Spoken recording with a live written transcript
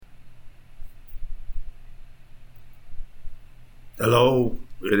Hello,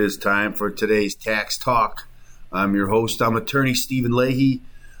 it is time for today's Tax Talk. I'm your host. I'm attorney Stephen Leahy.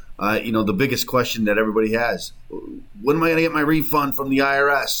 The biggest question that everybody has, when am I going to get my refund from the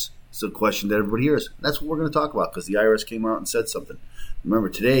IRS? It's a question that everybody hears. That's what we're going to talk about because the IRS came out and said something. Remember,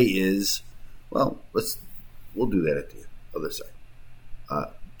 today is, we'll do that at the other side.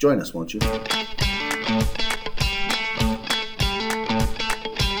 Join us, won't you?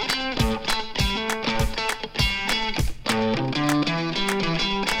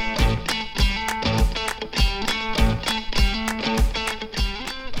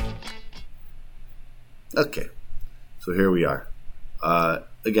 Okay, so here we are.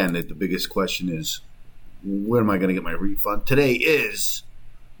 Again, the biggest question is, when am I going to get my refund? Today is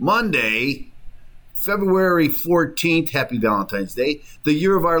Monday, February 14th. Happy Valentine's Day. The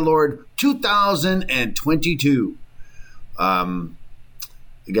year of our Lord, 2022. Again,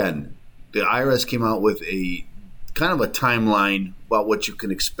 the IRS came out with a kind of a timeline about what you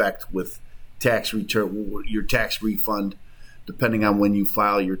can expect with tax return, your tax refund, depending on when you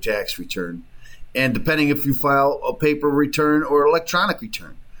file your tax return. And depending if you file a paper return or electronic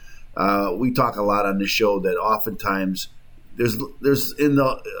return. We talk a lot on this show that oftentimes there's in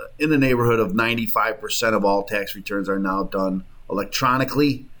the neighborhood of 95% of all tax returns are now done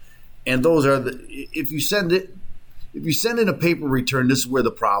electronically. And those are if you send in a paper return, this is where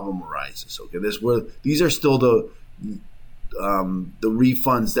the problem arises. Okay, these are still the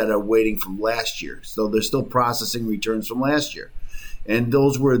refunds that are waiting from last year. So they're still processing returns from last year. And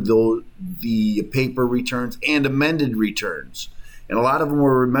those were the paper returns and amended returns. And a lot of them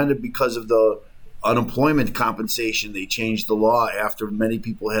were amended because of the unemployment compensation. They changed the law after many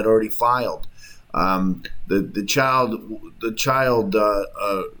people had already filed. The child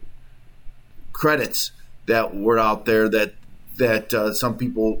credits that were out there that some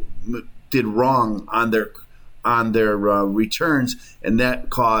people did wrong on their returns, and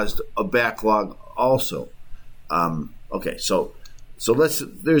that caused a backlog also. Okay, so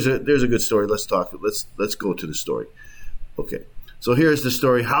there's a good story. Let's talk. Let's go to the story. Okay. So here's the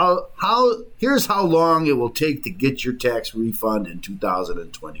story. Here's how long it will take to get your tax refund in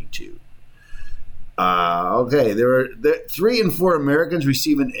 2022. Okay, there are 3 in 4 Americans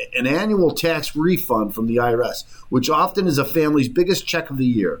receive an annual tax refund from the IRS, which often is a family's biggest check of the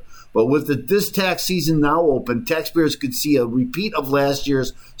year. But with this tax season now open, taxpayers could see a repeat of last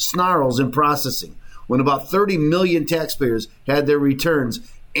year's snarls in processing, when about 30 million taxpayers had their returns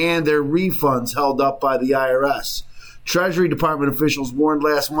and their refunds held up by the IRS. Treasury Department officials warned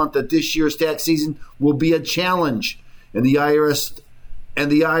last month that this year's tax season will be a challenge, and the IRS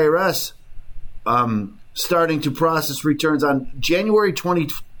starting to process returns on January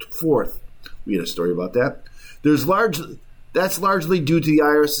 24th. We had a story about that. That's largely due to the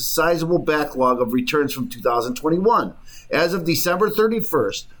IRS's sizable backlog of returns from 2021. As of December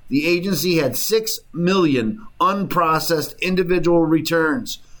 31st, the agency had 6 million unprocessed individual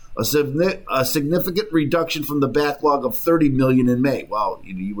returns, a significant reduction from the backlog of 30 million in May. Well,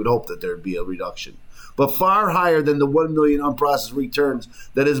 you would hope that there would be a reduction, but far higher than the 1 million unprocessed returns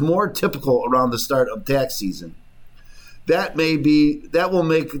that is more typical around the start of tax season. That will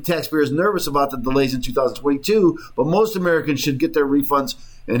make taxpayers nervous about the delays in 2022, but most Americans should get their refunds,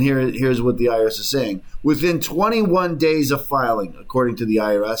 and here's what the IRS is saying, within 21 days of filing, according to the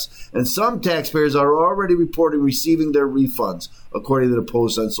IRS, and some taxpayers are already reporting receiving their refunds, according to the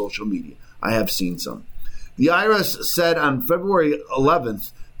posts on social media. I have seen some. The IRS said on February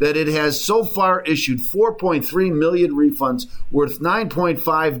 11th that it has so far issued 4.3 million refunds worth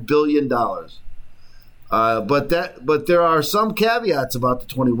 $9.5 billion. But there are some caveats about the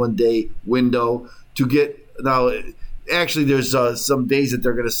 21-day window to get. Now, actually, there's some days that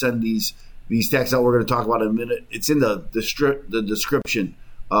they're going to send these taxes out. We're going to talk about in a minute. It's in the description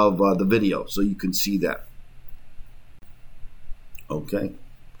of the video, so you can see that. Okay.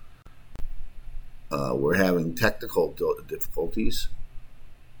 We're having technical difficulties,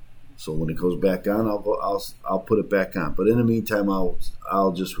 so when it goes back on, I'll put it back on. But in the meantime,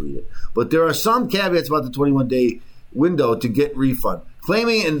 I'll just read it. But there are some caveats about the 21-day window to get refund.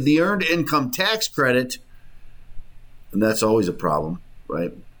 Claiming in the earned income tax credit, and that's always a problem,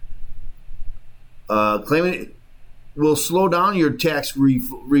 right? Claiming it will slow down your tax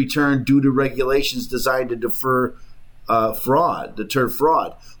return due to regulations designed to deter fraud.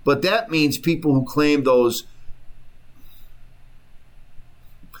 But that means people who claim those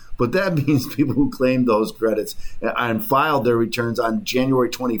credits and filed their returns on January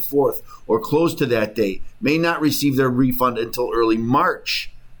 24th or close to that date may not receive their refund until early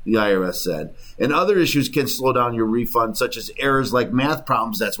March, the IRS said. And other issues can slow down your refund, such as errors like math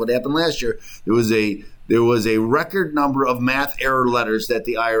problems. That's what happened last year. There there was a record number of math error letters that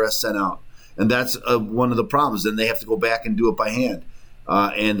the IRS sent out. And that's one of the problems. Then they have to go back and do it by hand.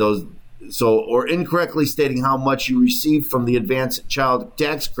 Or incorrectly stating how much you received from the advanced child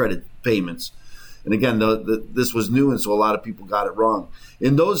tax credit payments. And again, this was new, and so a lot of people got it wrong.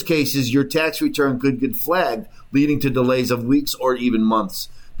 In those cases, your tax return could get flagged, leading to delays of weeks or even months.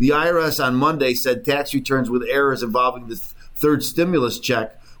 The IRS on Monday said tax returns with errors involving the third stimulus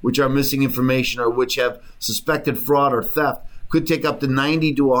check, which are missing information or which have suspected fraud or theft, could take up to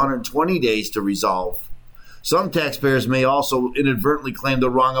 90 to 120 days to resolve. Some taxpayers may also inadvertently claim the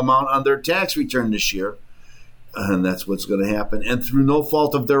wrong amount on their tax return this year, and that's what's going to happen. And through no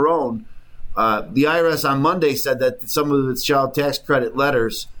fault of their own, the IRS on Monday said that some of its child tax credit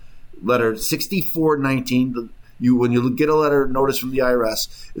letters, letter 6419, when you get a letter notice from the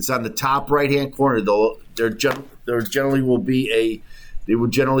IRS, it's on the top right-hand corner. Though there generally will be a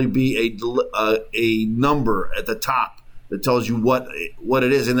number at the top that tells you what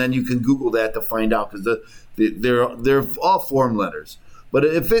it is, and then you can Google that to find out, because they're all form letters. But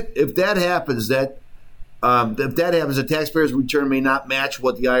if that happens, the taxpayer's return may not match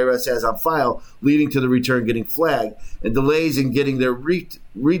what the IRS has on file, leading to the return getting flagged and delays in getting their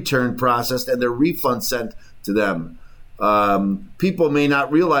return processed and their refund sent to them. People may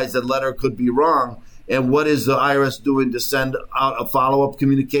not realize that letter could be wrong. And what is the IRS doing to send out a follow-up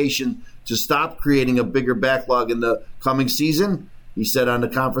communication to stop creating a bigger backlog in the coming season? He said on the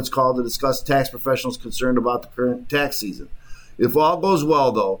conference call to discuss tax professionals concerned about the current tax season. If all goes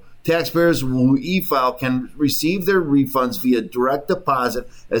well, though, taxpayers who e-file can receive their refunds via direct deposit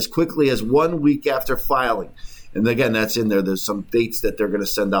as quickly as 1 week after filing. And again, that's in there. There's some dates that they're going to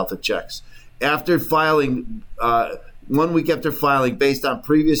send out the checks. After filing, 1 week after filing, based on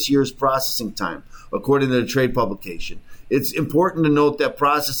previous year's processing time, according to the trade publication. It's important to note that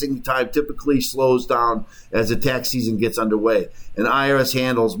processing time typically slows down as the tax season gets underway, and IRS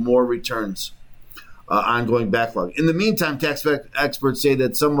handles more returns, ongoing backlog. In the meantime, tax experts say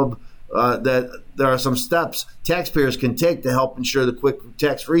that that there are some steps taxpayers can take to help ensure the quick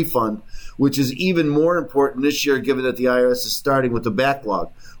tax refund, which is even more important this year given that the IRS is starting with the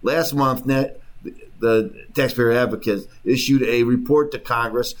backlog. Last month, the taxpayer advocate issued a report to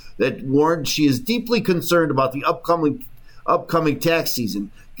Congress that warned she is deeply concerned about the upcoming tax season,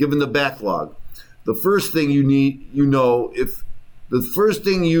 given the backlog. The first thing you know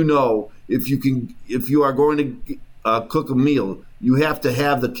if you are going to cook a meal, you have to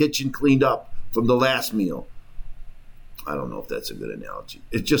have the kitchen cleaned up from the last meal. I don't know if that's a good analogy.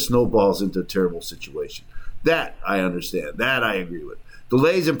 It just snowballs into a terrible situation. That I understand. That I agree with.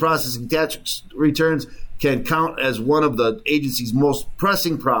 Delays in processing tax returns can count as one of the agency's most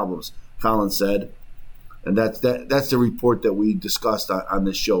pressing problems, Collins said. And that's the report that we discussed on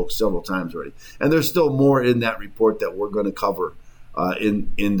this show several times already. And there's still more in that report that we're going to cover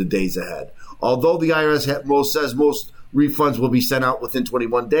in the days ahead. Although the IRS says most refunds will be sent out within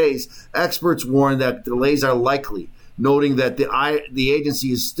 21 days, experts warn that delays are likely, noting that the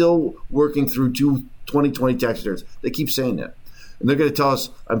agency is still working through 2020 tax returns. They keep saying that. And they're going to tell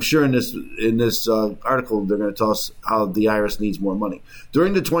us, I'm sure in this article, they're going to tell us how the IRS needs more money.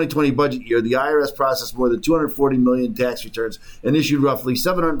 During the 2020 budget year, the IRS processed more than 240 million tax returns and issued roughly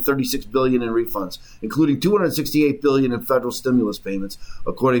 736 billion in refunds, including 268 billion in federal stimulus payments,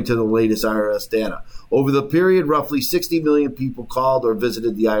 according to the latest IRS data. Over the period, roughly 60 million people called or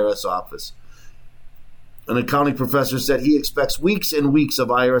visited the IRS office. An accounting professor said he expects weeks and weeks of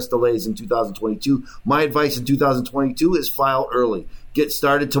IRS delays in 2022. My advice in 2022 is file early. Get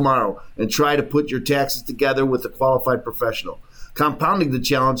started tomorrow and try to put your taxes together with a qualified professional. Compounding the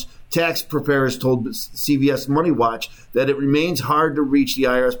challenge, tax preparers told CBS Money Watch that it remains hard to reach the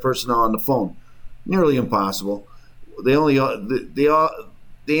IRS personnel on the phone. Nearly impossible. They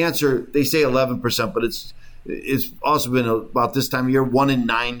answer, they say 11%, but it's also been about this time of year, 1 in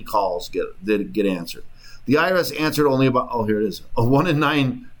 9 calls get answered. The IRS answered only about, 1 in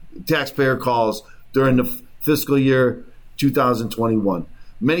 9 taxpayer calls during the fiscal year 2021.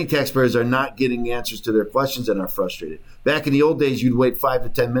 Many taxpayers are not getting answers to their questions and are frustrated. Back in the old days, you'd wait 5 to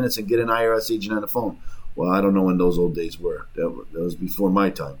 10 minutes and get an IRS agent on the phone. Well, I don't know when those old days were. That was before my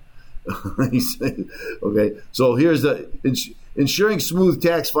time. Okay, so here's ensuring smooth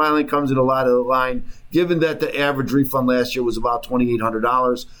tax filing comes in a lot of the line, given that the average refund last year was about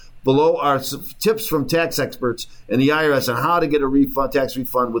 $2,800. Below are tips from tax experts and the IRS on how to get a tax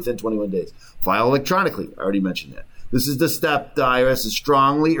refund within 21 days. File electronically. I already mentioned that. This is the step the IRS is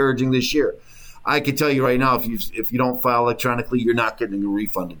strongly urging this year. I can tell you right now, if you don't file electronically, you're not getting a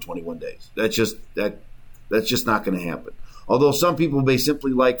refund in 21 days. That's just not going to happen. Although some people may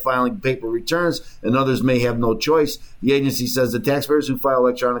simply like filing paper returns and others may have no choice, the agency says that taxpayers who file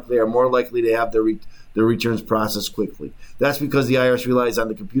electronically are more likely to have their returns processed quickly. That's because the IRS relies on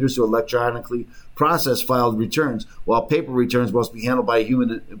the computers to electronically process filed returns, while paper returns must be handled by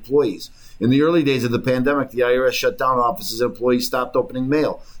human employees. In the early days of the pandemic, the IRS shut down offices and employees stopped opening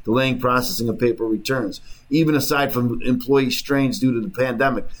mail, delaying processing of paper returns. Even aside from employee strains due to the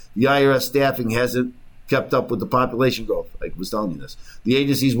pandemic, the IRS staffing hasn't kept up with the population growth. I was telling you this. The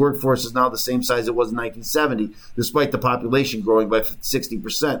agency's workforce is now the same size it was in 1970, despite the population growing by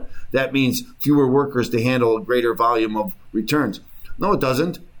 60%. That means fewer workers to handle a greater volume of returns. No, it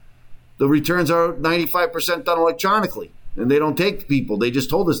doesn't. The returns are 95% done electronically, and they don't take people. They just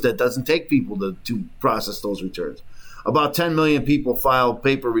told us that it doesn't take people to process those returns. About 10 million people filed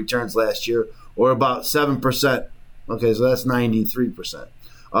paper returns last year, or about 7%. Okay, so that's 93%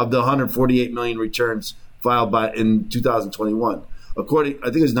 of the 148 million returns filed in 2021. I think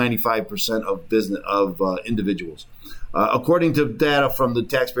it's 95% of individuals. According to data from the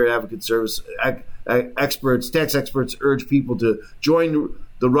Taxpayer Advocate Service, tax experts urge people to join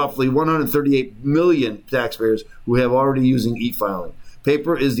the roughly 138 million taxpayers who have already using e-filing.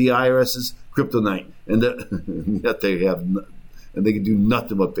 Paper is the IRS's kryptonite, and yet they can do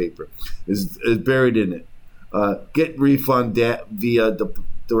nothing but paper. Is buried in it. Get refund via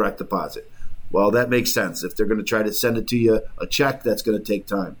direct deposit. Well, that makes sense. If they're going to try to send it to you a check, that's going to take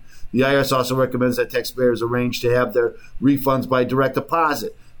time. The IRS also recommends that taxpayers arrange to have their refunds by direct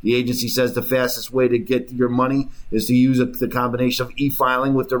deposit. The agency says the fastest way to get your money is to use the combination of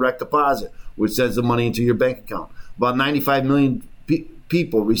e-filing with direct deposit, which sends the money into your bank account. About 95 million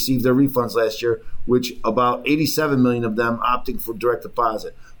people received their refunds last year, which about 87 million of them opting for direct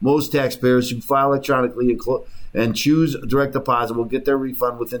deposit. Most taxpayers who file electronically and choose direct deposit will get their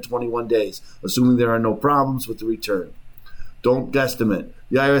refund within 21 days, assuming there are no problems with the return. Don't guesstimate.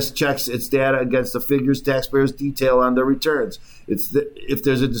 The IRS checks its data against the figures taxpayers detail on their returns. If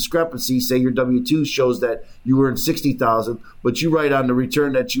there's a discrepancy, say your W-2 shows that you earned $60,000, but you write on the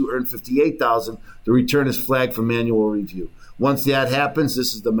return that you earned $58,000, the return is flagged for manual review. Once that happens,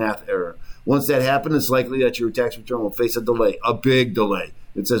 this is the math error. Once that happens, it's likely that your tax return will face a delay, a big delay.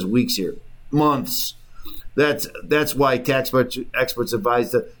 It says weeks here, months. That's why tax experts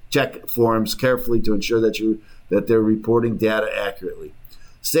advise to check forms carefully to ensure that they're reporting data accurately.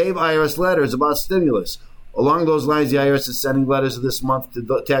 Save IRS letters about stimulus. Along those lines, the IRS is sending letters this month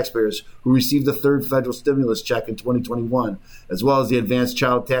to taxpayers who received the third federal stimulus check in 2021, as well as the advanced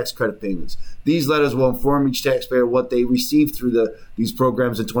child tax credit payments. These letters will inform each taxpayer what they received through these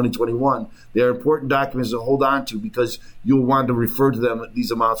programs in 2021. They are important documents to hold on to because you'll want to refer to them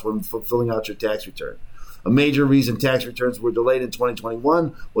these amounts when filling out your tax return. A major reason tax returns were delayed in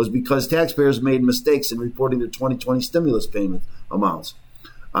 2021 was because taxpayers made mistakes in reporting their 2020 stimulus payment amounts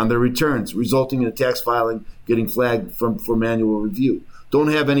on their returns, resulting in a tax filing getting flagged for manual review.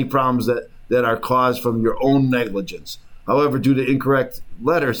 Don't have any problems that are caused from your own negligence. However, due to incorrect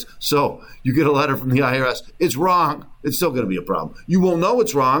letters, so you get a letter from the IRS, it's wrong, it's still going to be a problem. You won't know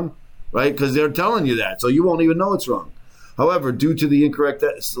it's wrong, right, because they're telling you that, so you won't even know it's wrong. However, due to the incorrect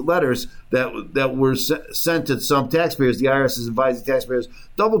letters that were sent to some taxpayers, the IRS is advising taxpayers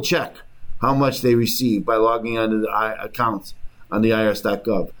double check how much they receive by logging onto the accounts on the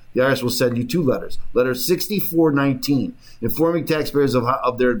IRS.gov. The IRS will send you two letters. Letter 6419, informing taxpayers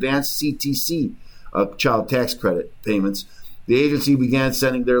of their advanced CTC child tax credit payments. The agency began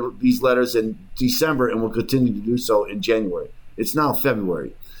sending these letters in December and will continue to do so in January. It's now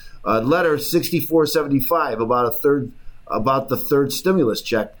February. Letter 6475 about the third stimulus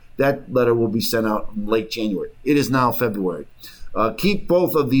check. That letter will be sent out in late January. It is now February. Keep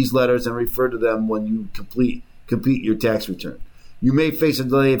both of these letters and refer to them when you complete your tax return. You may face a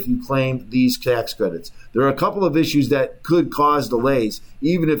delay if you claim these tax credits. There are a couple of issues that could cause delays,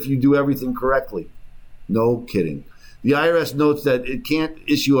 even if you do everything correctly. No kidding. The IRS notes that it can't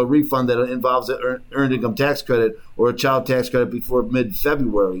issue a refund that involves an earned income tax credit or a child tax credit before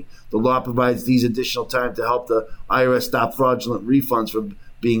mid-February. The law provides these additional time to help the IRS stop fraudulent refunds from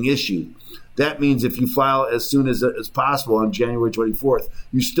being issued. That means if you file as soon as possible on January 24th,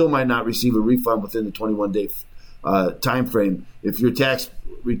 you still might not receive a refund within the 21-day time frame if your tax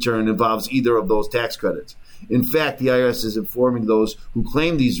return involves either of those tax credits. In fact, the IRS is informing those who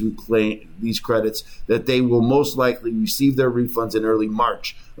claim these credits that they will most likely receive their refunds in early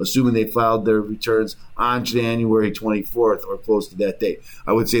March, assuming they filed their returns on January 24th or close to that date.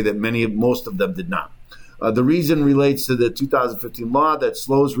 I would say that most of them did not. The reason relates to the 2015 law that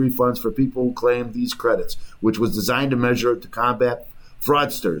slows refunds for people who claim these credits, which was designed to combat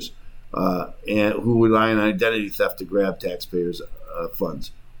fraudsters. and who rely on identity theft to grab taxpayers'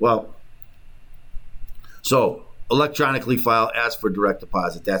 funds. Well, so electronically file, ask for direct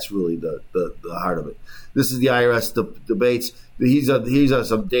deposit. That's really the heart of it. This is the IRS debates. These are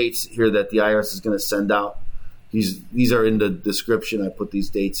some dates here that the IRS is going to send out. These are in the description. I put these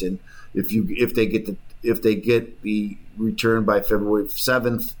dates in. If they get the return by February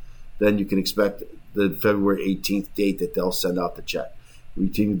 7th, then you can expect the February 18th date that they'll send out the check.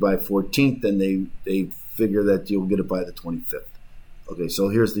 Returned by 14th, then they figure that you'll get it by the 25th. Okay, so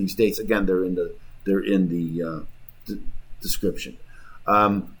here's these dates. Again, they're in the description.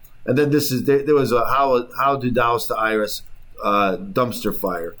 And then there was a how to douse the IRS dumpster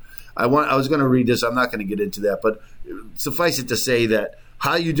fire. I was going to read this. I'm not going to get into that, but suffice it to say that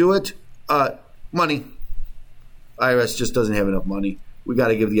how you do it, money. IRS just doesn't have enough money. We got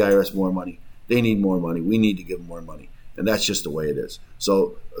to give the IRS more money. They need more money. We need to give them more money, and that's just the way it is.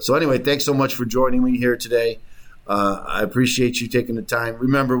 So anyway, thanks so much for joining me here today. I appreciate you taking the time.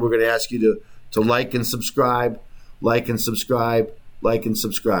 Remember, we're going to ask you to like and subscribe, like and subscribe, like and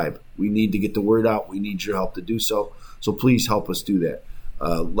subscribe. We need to get the word out. We need your help to do so. So please help us do that.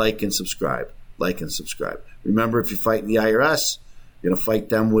 Like and subscribe. Like and subscribe. Remember, if you're fighting the IRS, you're going to fight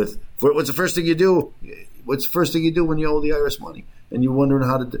them with what's the first thing you do? What's the first thing you do when you owe the IRS money and you're wondering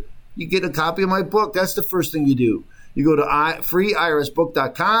how to do? You get a copy of my book. That's the first thing you do. You go to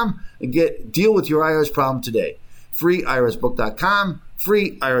freeirsbook.com and deal with your IRS problem today. freeirsbook.com,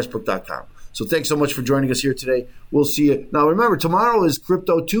 freeirsbook.com. So thanks so much for joining us here today. We'll see you. Now remember, tomorrow is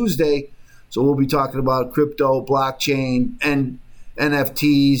Crypto Tuesday, so we'll be talking about crypto, blockchain, and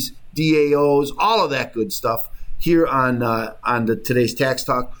NFTs, DAOs, all of that good stuff here on today's Tax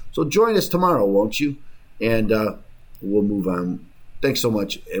Talk. So join us tomorrow, won't you? And we'll move on. Thanks so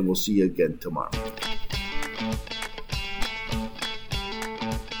much, and we'll see you again tomorrow.